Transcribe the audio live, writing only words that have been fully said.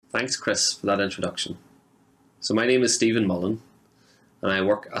Thanks, Chris, for that introduction. So my name is Stephen Mullen, and I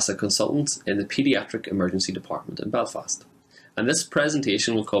work as a consultant in the Paediatric Emergency Department in Belfast. And this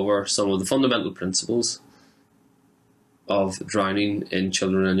presentation will cover some of the fundamental principles of drowning in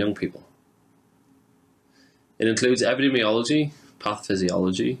children and young people. It includes epidemiology,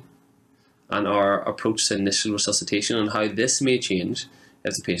 pathophysiology, and our approach to initial resuscitation and how this may change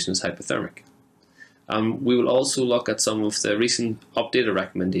if the patient is hypothermic. We will also look at some of the recent updated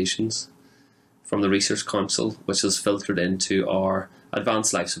recommendations from the Research Council, which has filtered into our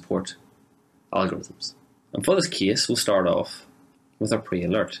advanced life support algorithms. And for this case, we'll start off with our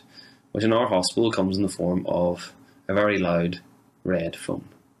pre-alert, which in our hospital comes in the form of a very loud red phone.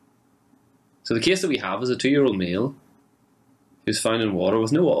 So the case that we have is a 2-year-old male who's found in water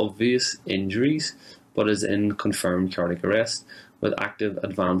with no obvious injuries, but is in confirmed cardiac arrest with active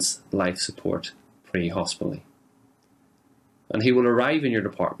advanced life support pre-hospitally. And he will arrive in your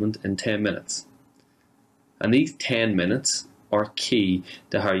department in 10 minutes. And these 10 minutes are key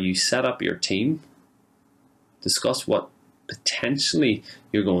to how you set up your team, discuss what potentially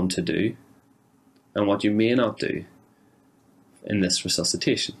you're going to do, and what you may not do in this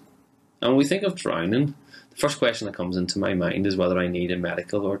resuscitation. And when we think of drowning, the first question that comes into my mind is whether I need a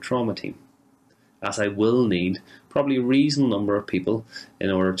medical or trauma team, as I will need probably a reasonable number of people in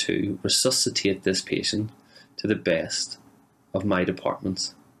order to resuscitate this patient to the best of my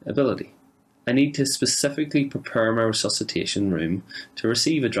department's ability. I need to specifically prepare my resuscitation room to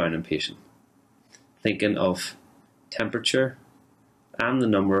receive a drowning patient, thinking of temperature and the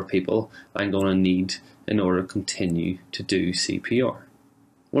number of people I'm going to need in order to continue to do CPR.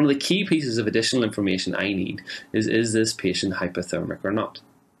 One of the key pieces of additional information I need is this patient hypothermic or not?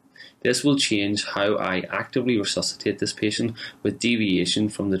 This will change how I actively resuscitate this patient with deviation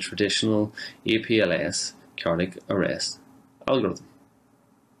from the traditional APLS cardiac arrest algorithm.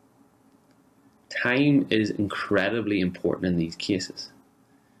 Time is incredibly important in these cases.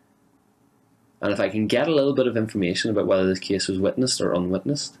 And if I can get a little bit of information about whether this case was witnessed or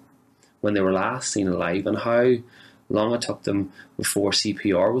unwitnessed, when they were last seen alive, and how long it took them before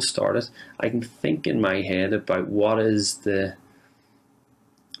CPR was started, I can think in my head about what is the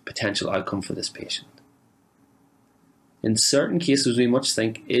potential outcome for this patient. In certain cases, we must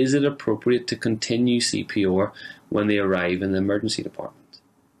think, is it appropriate to continue CPR when they arrive in the emergency department?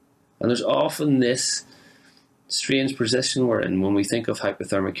 And there's often this strange position we're in when we think of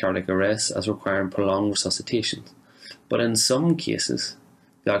hypothermic cardiac arrest as requiring prolonged resuscitation. But in some cases,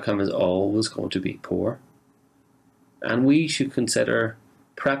 the outcome is always going to be poor. And we should consider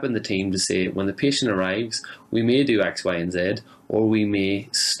prepping the team to say, when the patient arrives, we may do X, Y, and Z, or we may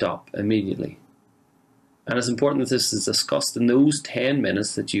stop immediately. And it's important that this is discussed in those 10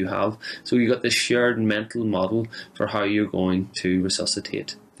 minutes that you have, so you've got this shared mental model for how you're going to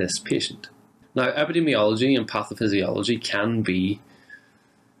resuscitate this patient. Now, epidemiology and pathophysiology can be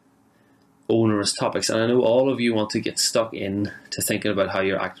onerous topics, and I know all of you want to get stuck in to thinking about how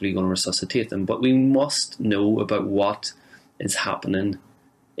you're actively going to resuscitate them, but we must know about what is happening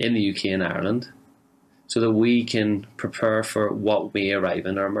in the UK and Ireland so that we can prepare for what may arrive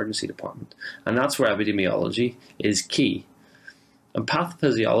in our emergency department. And that's where epidemiology is key. And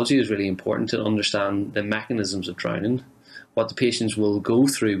pathophysiology is really important to understand the mechanisms of drowning, what the patients will go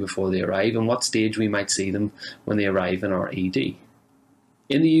through before they arrive, and what stage we might see them when they arrive in our ED.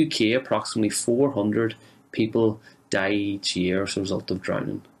 In the UK, approximately 400 people die each year as a result of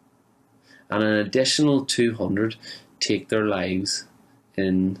drowning, and an additional 200 take their lives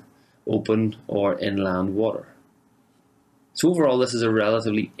in open or inland water. So overall, this is a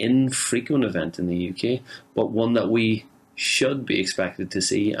relatively infrequent event in the UK, but one that we should be expected to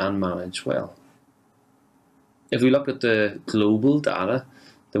see and manage well. If we look at the global data,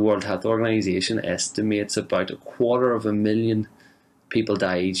 the World Health Organization estimates about 250,000 people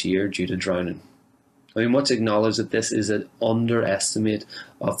die each year due to drowning. And we must acknowledge that this is an underestimate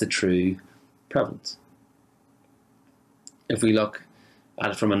of the true prevalence. If we look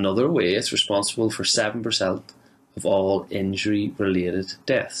at it from another way, it's responsible for 7% of all injury-related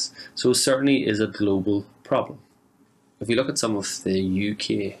deaths. So it certainly is a global problem. If we look at some of the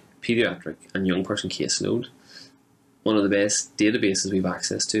UK paediatric and young person caseload, one of the best databases we've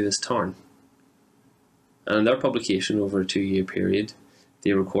access to is Tarn. And in their publication over a 2-year period,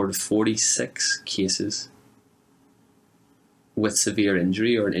 they recorded 46 cases with severe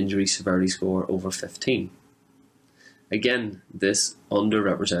injury or an injury severity score over 15. Again, this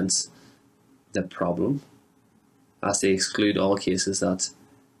underrepresents the problem, as they exclude all cases that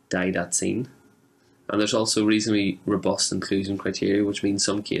died at scene. And there's also reasonably robust inclusion criteria, which means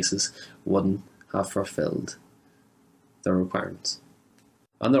some cases wouldn't have fulfilled their requirements.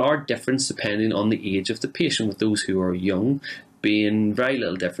 And there are differences depending on the age of the patient, with those who are young being very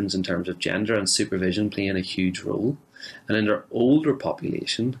little difference in terms of gender and supervision playing a huge role. And in our older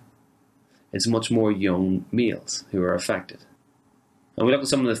population, it's much more young males who are affected. And we look at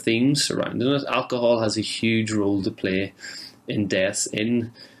some of the themes surrounding it. Alcohol has a huge role to play in deaths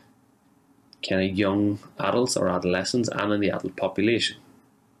in kind of young adults or adolescents and in the adult population.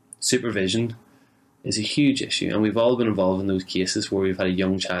 Supervision is a huge issue, and we've all been involved in those cases where we've had a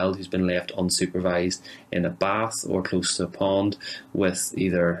young child who's been left unsupervised in a bath or close to a pond with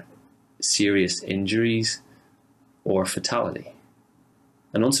either serious injuries or fatality.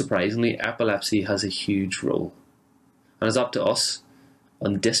 And unsurprisingly, epilepsy has a huge role. And it's up to us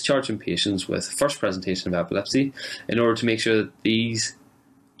on discharging patients with first presentation of epilepsy in order to make sure that these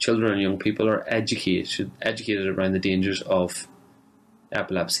children and young people are educated around the dangers of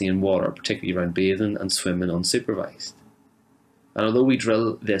epilepsy in water, particularly around bathing and swimming unsupervised. And although we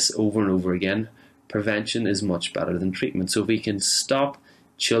drill this over and over again, prevention is much better than treatment. So if we can stop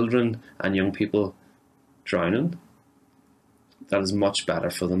children and young people drowning, that is much better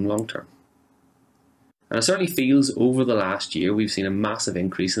for them long term. And it certainly feels over the last year we've seen a massive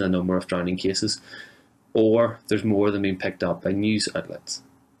increase in the number of drowning cases, or there's more than being picked up by news outlets.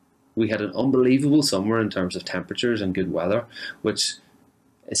 We had an unbelievable summer in terms of temperatures and good weather, which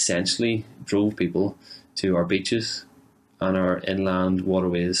essentially drove people to our beaches and our inland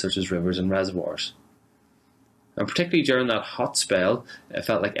waterways such as rivers and reservoirs. And particularly during that hot spell, it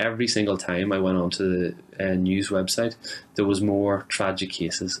felt like every single time I went onto the news website, there was more tragic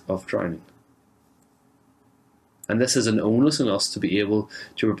cases of drowning. And this is an onus on us to be able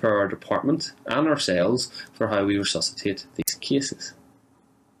to prepare our department and ourselves for how we resuscitate these cases.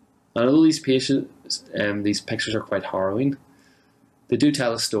 And although these patients, these pictures are quite harrowing, they do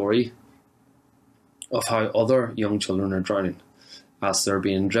tell a story of how other young children are drowning as they're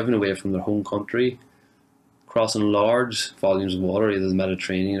being driven away from their home country, crossing large volumes of water, either the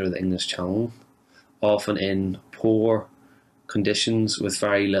Mediterranean or the English Channel, often in poor conditions with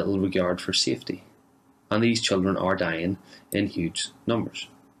very little regard for safety. And these children are dying in huge numbers.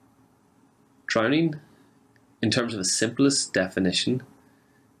 Drowning, in terms of the simplest definition,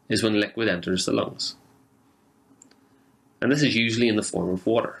 is when liquid enters the lungs. And this is usually in the form of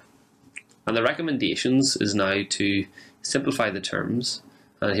water. And the recommendations is now to simplify the terms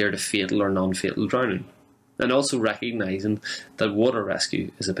and adhere to fatal or non-fatal drowning, and also recognising that water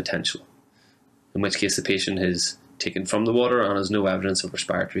rescue is a potential, in which case the patient is taken from the water and has no evidence of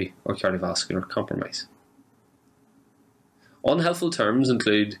respiratory or cardiovascular compromise. Unhelpful terms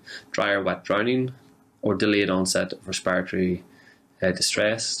include dry or wet drowning, or delayed onset of respiratory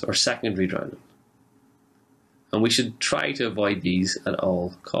distress, or secondary drowning. And we should try to avoid these at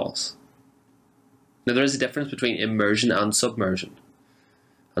all costs. Now, there is a difference between immersion and submersion.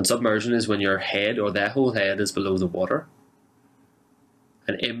 And submersion is when your head or the whole head is below the water.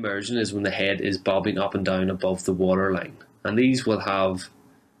 And immersion is when the head is bobbing up and down above the water line. And these will have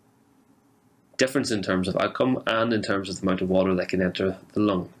difference in terms of outcome and in terms of the amount of water that can enter the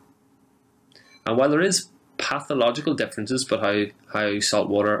lung. And while there is pathological differences about how salt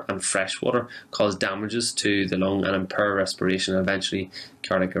water and fresh water cause damages to the lung and impair respiration and eventually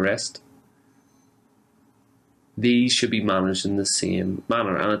cardiac arrest, these should be managed in the same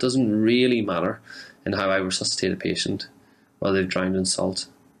manner. And it doesn't really matter in how I resuscitate a patient whether they've drowned in salt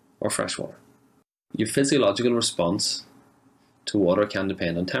or fresh water. Your physiological response to water can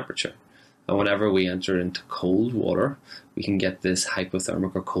depend on temperature. And whenever we enter into cold water, we can get this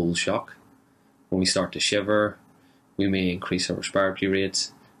hypothermic or cold shock. When we start to shiver, we may increase our respiratory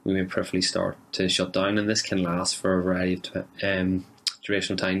rates, we may peripherally start to shut down, and this can last for a variety of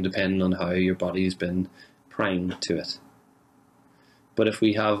duration of time depending on how your body has been primed to it. But if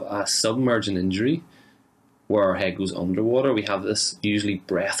we have a submerging injury where our head goes underwater, we have this usually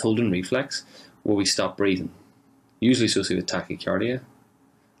breath holding reflex where we stop breathing, usually associated with tachycardia,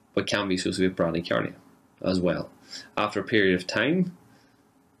 but can be associated with bradycardia as well. After a period of time,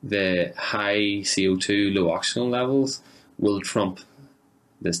 the high CO2, low oxygen levels will trump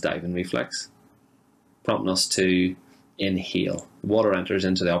this diving reflex, prompting us to inhale. Water enters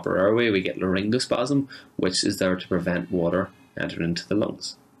into the upper airway, we get laryngospasm, which is there to prevent water entering into the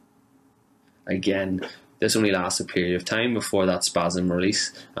lungs. Again, this only lasts a period of time before that spasm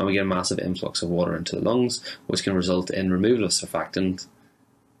release, and we get a massive influx of water into the lungs, which can result in removal of surfactant,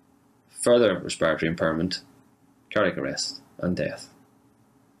 further respiratory impairment, cardiac arrest, and death.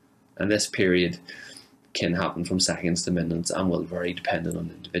 And this period can happen from seconds to minutes and will vary depending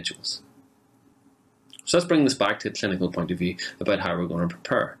on individuals. So let's bring this back to a clinical point of view about how we're going to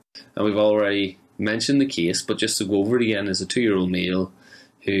prepare. And we've already mentioned the case, but just to go over it again, is a 2-year-old male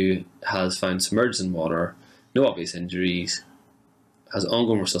who has found submerged in water, no obvious injuries, has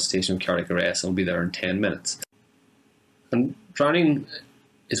ongoing resuscitation of cardiac arrest, and will be there in 10 minutes. And drowning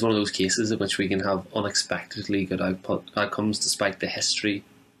is one of those cases in which we can have unexpectedly good outcomes despite the history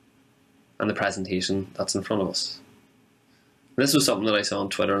and the presentation that's in front of us. This was something that I saw on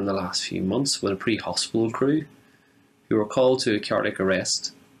Twitter in the last few months with a pre-hospital crew who were called to a cardiac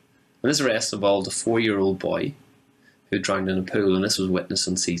arrest. And this arrest involved a 4-year-old boy who drowned in a pool, and this was witnessed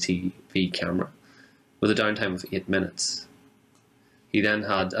on CCTV camera with a downtime of 8 minutes. He then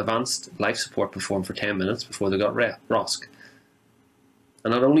had advanced life support performed for 10 minutes before they got ROSC.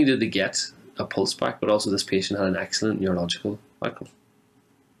 And not only did they get a pulse back, but also this patient had an excellent neurological outcome.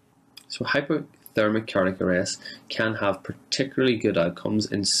 So hypothermic cardiac arrest can have particularly good outcomes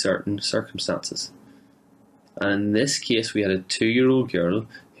in certain circumstances. And in this case, we had a 2-year-old girl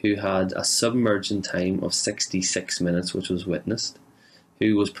who had a submersion time of 66 minutes, which was witnessed,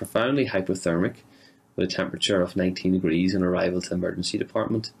 who was profoundly hypothermic with a temperature of 19 degrees on arrival to the emergency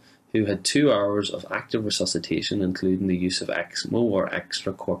department, who had 2 hours of active resuscitation, including the use of ECMO or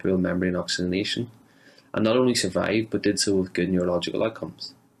extracorporeal membrane oxygenation, and not only survived, but did so with good neurological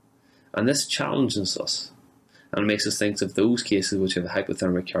outcomes. And this challenges us and makes us think of those cases which have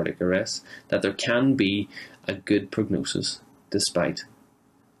hypothermic cardiac arrest, that there can be a good prognosis despite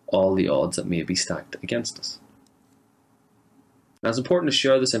all the odds that may be stacked against us. Now, it's important to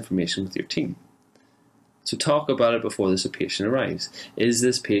share this information with your team. So talk about it before this patient arrives. Is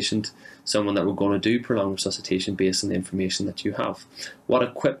this patient someone that we're going to do prolonged resuscitation based on the information that you have? What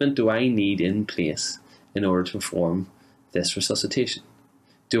equipment do I need in place in order to perform this resuscitation?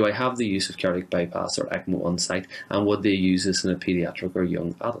 Do I have the use of cardiac bypass or ECMO on site, and would they use this in a pediatric or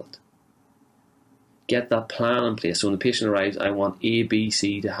young adult? Get that plan in place. So when the patient arrives, I want A, B,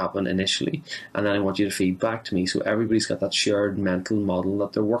 C to happen initially, and then I want you to feed back to me so everybody's got that shared mental model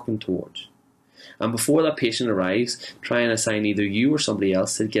that they're working towards. And before that patient arrives, try and assign either you or somebody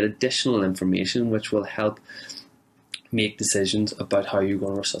else to get additional information which will help make decisions about how you're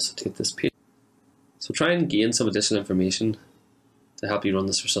going to resuscitate this patient. So try and gain some additional information to help you run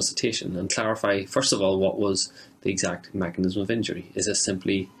this resuscitation and clarify, first of all, what was the exact mechanism of injury. Is this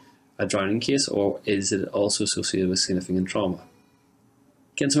simply a drowning case, or is it also associated with significant trauma?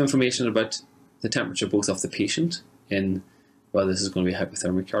 Get some information about the temperature both of the patient in whether this is going to be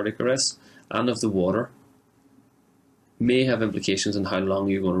hypothermic cardiac arrest, and of the water may have implications on how long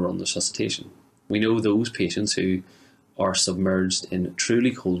you're going to run the resuscitation. We know those patients who are submerged in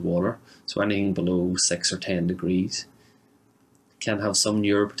truly cold water, so anything below 6 or 10 degrees, can have some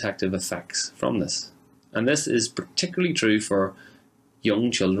neuroprotective effects from this. And this is particularly true for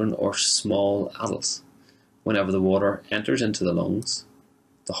young children or small adults. Whenever the water enters into the lungs,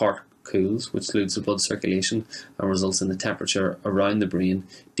 the heart cools, which slows the blood circulation and results in the temperature around the brain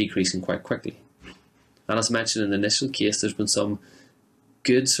decreasing quite quickly. And as mentioned in the initial case, there's been some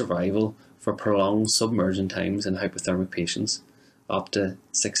good survival for prolonged submersion times in hypothermic patients, up to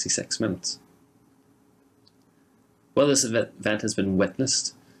 66 minutes. Well, this event has been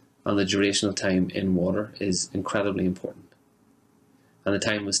witnessed, and the duration of time in water is incredibly important. And the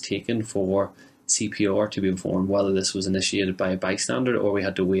time was taken for CPR to be performed, whether this was initiated by a bystander or we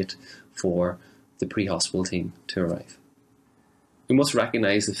had to wait for the pre-hospital team to arrive. We must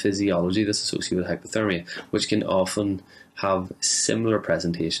recognise the physiology that's associated with hypothermia, which can often have similar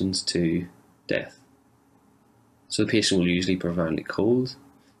presentations to death. So the patient will usually be profoundly cold.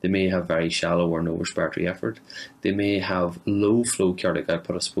 They may have very shallow or no respiratory effort. They may have low flow cardiac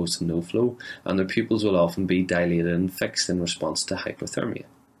output as opposed to no flow, and their pupils will often be dilated and fixed in response to hypothermia.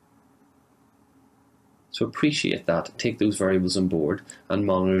 So appreciate that, take those variables on board and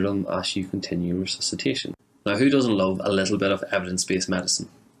monitor them as you continue resuscitation. Now, who doesn't love a little bit of evidence-based medicine?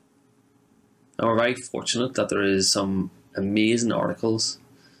 Now, we're very fortunate that there is some amazing articles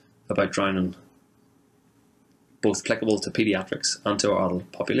about drowning, both applicable to paediatrics and to our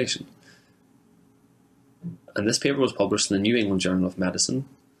adult population. And this paper was published in the New England Journal of Medicine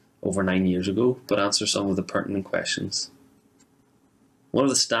over 9 years ago, but answers some of the pertinent questions. One of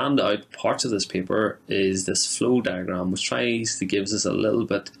the standout parts of this paper is this flow diagram, which tries to give us a little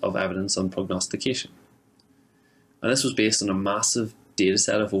bit of evidence on prognostication. And this was based on a massive data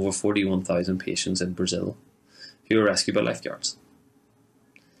set of over 41,000 patients in Brazil who were rescued by lifeguards.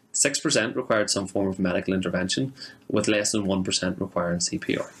 6% required some form of medical intervention, with less than 1% requiring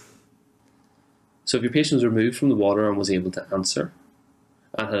CPR. So if your patient was removed from the water and was able to answer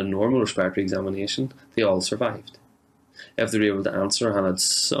and had a normal respiratory examination, they all survived. If they were able to answer and had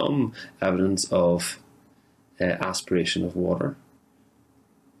some evidence of aspiration of water,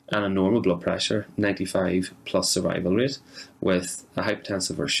 and a normal blood pressure, 95 plus survival rate, with a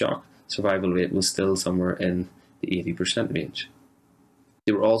hypotensive or shock, survival rate was still somewhere in the 80% range.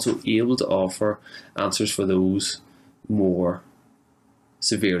 They were also able to offer answers for those more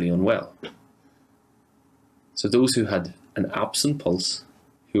severely unwell. So those who had an absent pulse,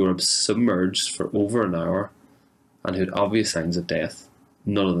 who were submerged for over an hour, and who had obvious signs of death,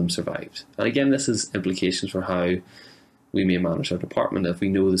 none of them survived. And again, this has implications for how we may manage our department. If we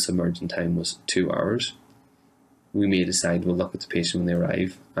know the submerging time was 2 hours, we may decide we'll look at the patient when they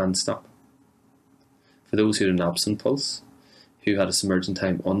arrive and stop. For those who had an absent pulse, who had a submerging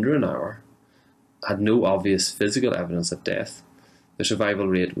time under an hour, had no obvious physical evidence of death, their survival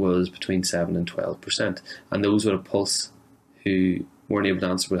rate was between 7 and 12%. And those with a pulse who weren't able to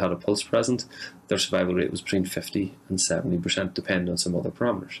answer but had a pulse present, their survival rate was between 50 and 70%, depending on some other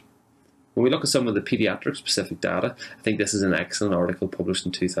parameters. When we look at some of the paediatric specific data, I think this is an excellent article published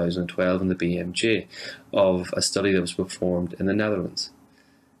in 2012 in the BMJ of a study that was performed in the Netherlands.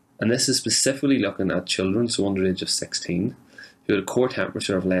 And this is specifically looking at children, so under the age of 16, who had a core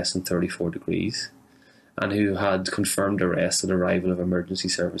temperature of less than 34 degrees and who had confirmed arrest at arrival of emergency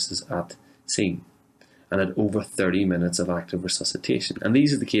services at scene, and had over 30 minutes of active resuscitation. And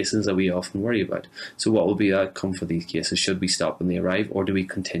these are the cases that we often worry about. So what will be the outcome for these cases? Should we stop when they arrive, or do we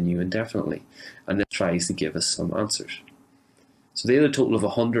continue indefinitely? And this tries to give us some answers. So they had a total of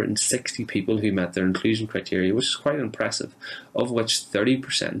 160 people who met their inclusion criteria, which is quite impressive, of which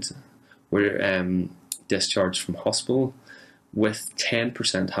 30% were discharged from hospital, with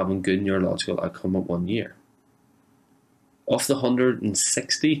 10% having good neurological outcome at 1 year. Of the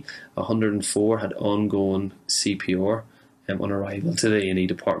 160, 104 had ongoing CPR on arrival to the A&E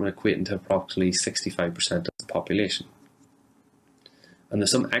department, equating to approximately 65% of the population. And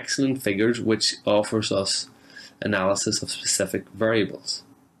there's some excellent figures which offers us analysis of specific variables.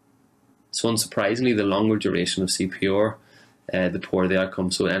 So unsurprisingly, the longer duration of CPR, the poorer the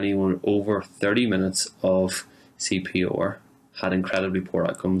outcome. So anyone over 30 minutes of CPR had incredibly poor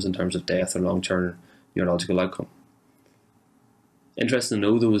outcomes in terms of death or long-term neurological outcome. Interesting to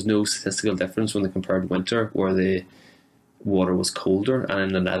know, there was no statistical difference when they compared winter, where the water was colder, and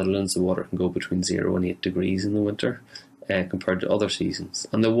in the Netherlands the water can go between 0 and 8 degrees in the winter compared to other seasons.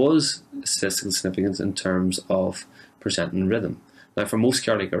 And there was statistical significance in terms of presenting rhythm. Now, for most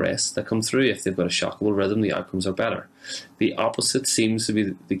cardiac arrests that come through, if they've got a shockable rhythm, the outcomes are better. The opposite seems to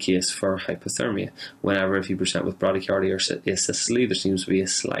be the case for hypothermia. Whenever if you present with bradycardia or asystole, there seems to be a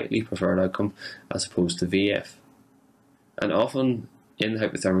slightly preferred outcome as opposed to VF. And often in the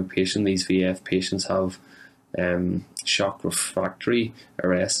hypothermic patient, these VF patients have shock refractory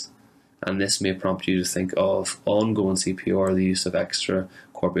arrest, and this may prompt you to think of ongoing CPR or the use of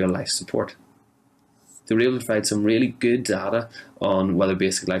extracorporeal life support. They were able to provide some really good data on whether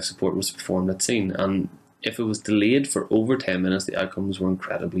basic life support was performed at scene, and if it was delayed for over 10 minutes, the outcomes were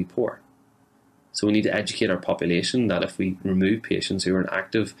incredibly poor. So we need to educate our population that if we remove patients who are in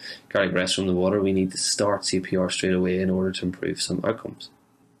active cardiac arrest from the water, we need to start CPR straight away in order to improve some outcomes.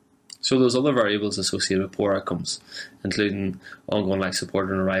 So there's other variables associated with poor outcomes, including ongoing life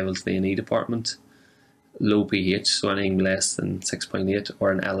support on arrival to the A&E department, low pH, so anything less than 6.8,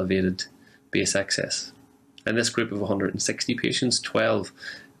 or an elevated base excess. In this group of 160 patients, 12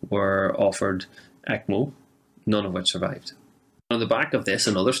 were offered ECMO, none of which survived. On the back of this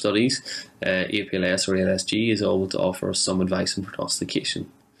and other studies, APLS or ALSG is able to offer some advice on prognostication,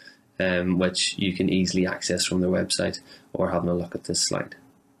 which you can easily access from their website or having a look at this slide.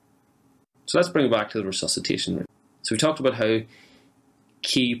 So let's bring it back to the resuscitation room. So we talked about how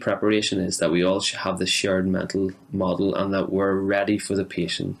key preparation is, that we all should have this shared mental model and that we're ready for the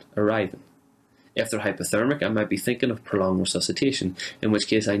patient arriving. If they're hypothermic, I might be thinking of prolonged resuscitation, in which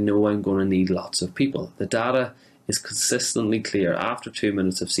case I know I'm going to need lots of people. The data is consistently clear. After 2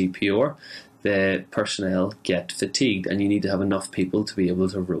 minutes of CPR, the personnel get fatigued and you need to have enough people to be able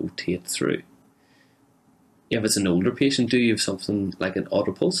to rotate through. If it's an older patient, do you have something like an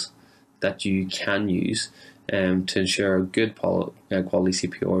autopulse that you can use to ensure good quality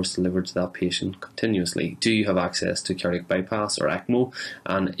CPR is delivered to that patient continuously? Do you have access to cardiac bypass or ECMO,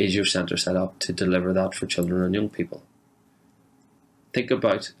 and is your centre set up to deliver that for children and young people? Think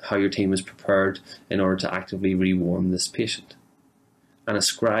about how your team is prepared in order to actively rewarm this patient. And a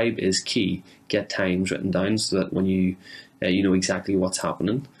scribe is key. Get times written down so that when you know exactly what's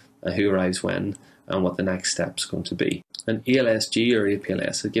happening, who arrives when, and what the next step's going to be. And ALSG or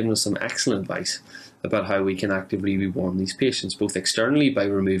APLS has given us some excellent advice about how we can actively rewarm these patients, both externally by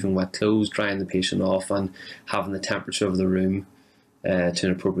removing wet clothes, drying the patient off, and having the temperature of the room to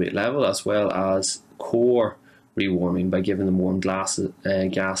an appropriate level, as well as core rewarming by giving them warm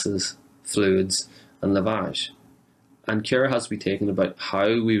gases, fluids, and lavage. And care has to be taken about how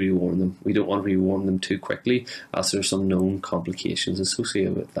we rewarm them. We don't want to rewarm them too quickly, as there are some known complications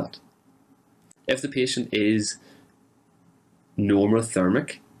associated with that. If the patient is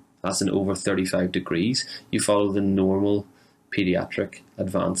normothermic, as in over 35 degrees, you follow the normal pediatric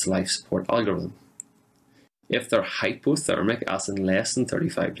advanced life support algorithm. If they're hypothermic, as in less than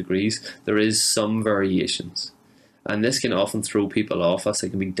 35 degrees, there is some variations. And this can often throw people off, as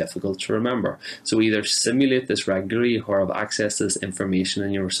it can be difficult to remember. So either simulate this regularly or have access to this information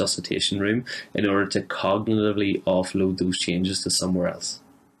in your resuscitation room in order to cognitively offload those changes to somewhere else.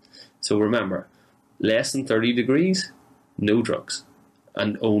 So remember, less than 30 degrees, no drugs,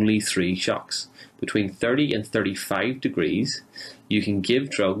 and only 3 shocks. Between 30 and 35 degrees, you can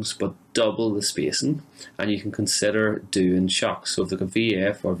give drugs but double the spacing, and you can consider doing shocks. So if they've got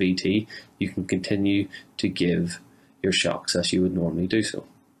VAF or VT, you can continue to give your shocks as you would normally do so.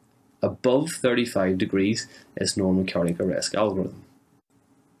 Above 35 degrees is normal cardiac arrest algorithm.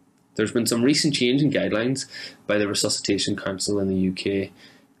 There's been some recent change in guidelines by the Resuscitation Council in the UK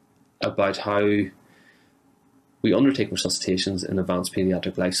about how we undertake resuscitations in advanced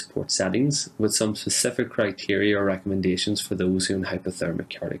paediatric life support settings, with some specific criteria or recommendations for those who are in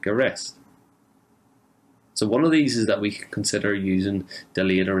hypothermic cardiac arrest. So one of these is that we can consider using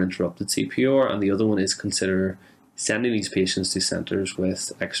delayed or interrupted CPR, and the other one is consider sending these patients to centres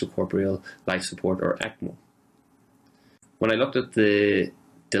with extracorporeal life support or ECMO. When I looked at the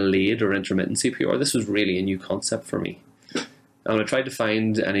delayed or intermittent CPR, this was really a new concept for me. And when I tried to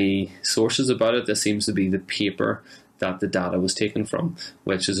find any sources about it, this seems to be the paper that the data was taken from,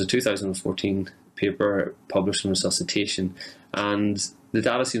 which is a 2014 paper published in Resuscitation. And the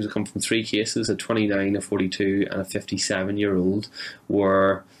data seems to come from 3 cases, a 29, a 42, and a 57-year-old,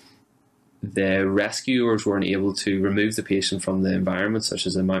 where the rescuers weren't able to remove the patient from the environment, such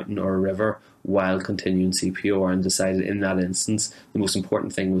as a mountain or a river, while continuing CPR, and decided in that instance the most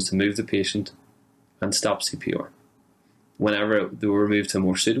important thing was to move the patient and stop CPR. Whenever they were removed to a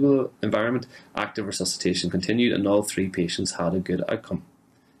more suitable environment, active resuscitation continued, and all 3 patients had a good outcome.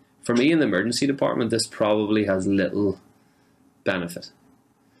 For me in the emergency department, this probably has little benefit,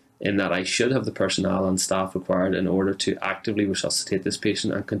 in that I should have the personnel and staff required in order to actively resuscitate this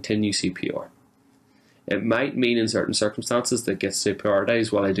patient and continue CPR. It might mean in certain circumstances that gets to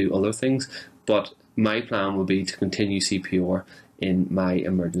prioritise while I do other things, but my plan would be to continue CPR in my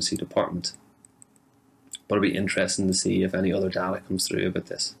emergency department. But it'll be interesting to see if any other data comes through about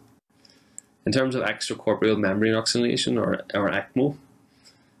this. In terms of extracorporeal membrane oxygenation or ECMO,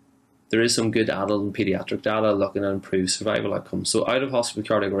 there is some good adult and paediatric data looking at improved survival outcomes. So out of hospital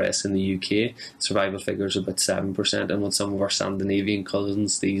cardiac arrest in the UK, survival figures are about 7%, and with some of our Scandinavian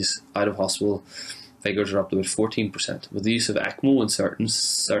cousins, these out of hospital figures are up to about 14%. With the use of ECMO in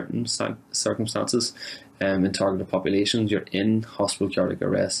certain circumstances, in targeted populations, your in-hospital cardiac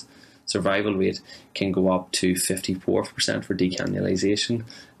arrest survival rate can go up to 54% for decannulation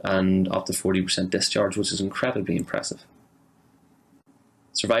and up to 40% discharge, which is incredibly impressive.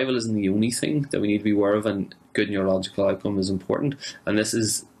 Survival isn't the only thing that we need to be aware of, and good neurological outcome is important. And this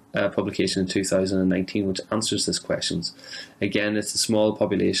is a publication in 2019 which answers these questions. Again, it's a small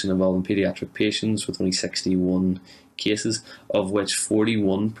population involving paediatric patients with only 61 cases, of which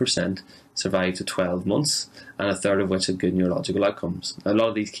 41% survived to 12 months, and a third of which had good neurological outcomes. A lot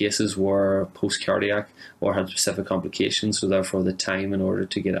of these cases were post-cardiac or had specific complications, so therefore the time in order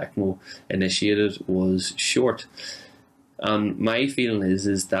to get ECMO initiated was short. And my feeling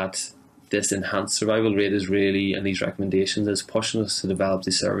is that this enhanced survival rate is really, and these recommendations, is pushing us to develop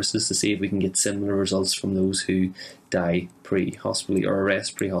these services to see if we can get similar results from those who die pre-hospitally or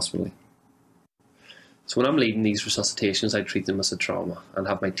arrest pre-hospitally. So when I'm leading these resuscitations, I treat them as a trauma and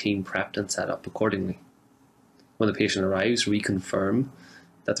have my team prepped and set up accordingly. When the patient arrives, reconfirm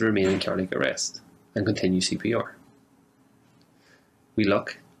that they remain in cardiac arrest and continue CPR. We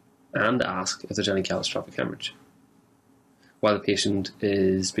look and ask if there's any catastrophic hemorrhage. While the patient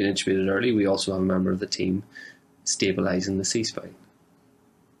is being intubated early, we also have a member of the team stabilising the C-spine.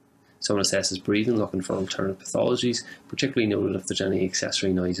 Someone assesses breathing, looking for alternative pathologies, particularly noted if there's any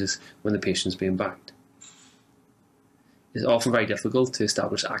accessory noises when the patient is being bagged. It's often very difficult to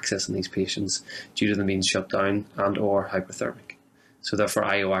establish access in these patients due to them being shut down and or hyperthermic. So therefore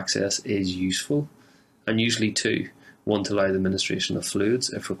IO access is useful, and usually 2. One to allow the administration of fluids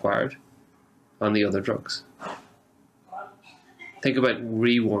if required, and the other drugs. Think about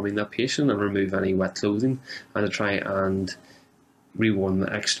rewarming that patient and remove any wet clothing, and to try and rewarm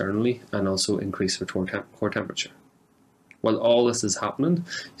them externally and also increase their core temperature. While all this is happening,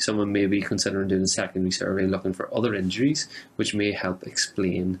 someone may be considering doing a secondary survey looking for other injuries which may help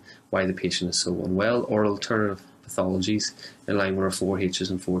explain why the patient is so unwell, or alternative pathologies in line with our 4 H's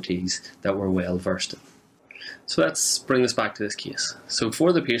and 4 T's that we're well versed in. So let's bring this back to this case. So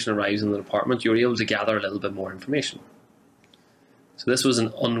before the patient arrives in the department, you're able to gather a little bit more information. So this was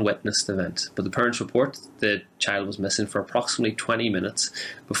an unwitnessed event, but the parents report the child was missing for approximately 20 minutes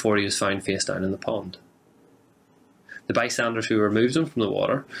before he was found face down in the pond. The bystanders who removed him from the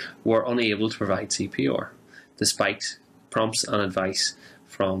water were unable to provide CPR, despite prompts and advice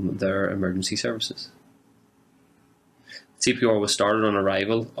from their emergency services. CPR was started on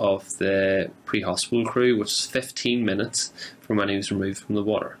arrival of the pre-hospital crew, which was 15 minutes from when he was removed from the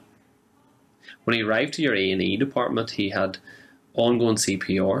water. When he arrived to your A&E department, he had ongoing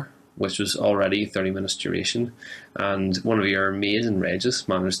CPR, which was already 30 minutes duration, and one of your maids in Regis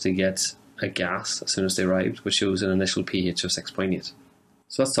managed to get a gas as soon as they arrived, which shows an initial pH of 6.8.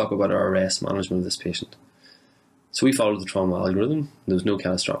 So let's talk about our arrest management of this patient. So we followed the trauma algorithm. There was no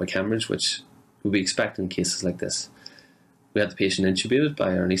catastrophic hemorrhage, which would be expected in cases like this. We had the patient intubated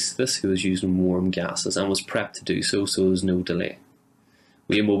by our anaesthetist, who was using warm gases and was prepped to do so, so there was no delay.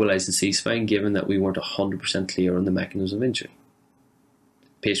 We immobilised the C-spine, given that we weren't 100% clear on the mechanism of injury.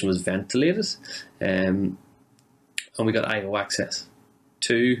 The patient was ventilated, and we got IO access.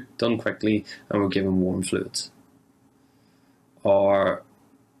 2 done quickly, and we're given warm fluids. Our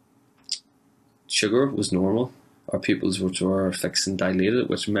sugar was normal. Our pupils, which were fixed and dilated,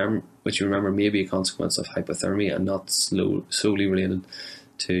 which you remember may be a consequence of hypothermia and not solely related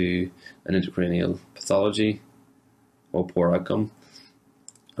to an intracranial pathology or poor outcome.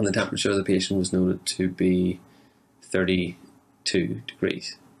 And the temperature of the patient was noted to be 32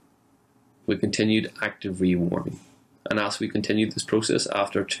 degrees. We continued active rewarming. And as we continued this process,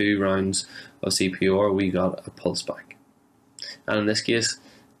 after 2 rounds of CPR, we got a pulse back. And in this case,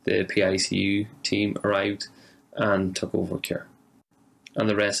 the PICU team arrived and took over care. And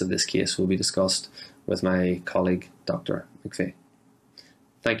the rest of this case will be discussed with my colleague, Dr. McVeigh.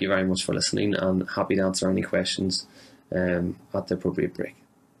 Thank you very much for listening, and happy to answer any questions at the appropriate break.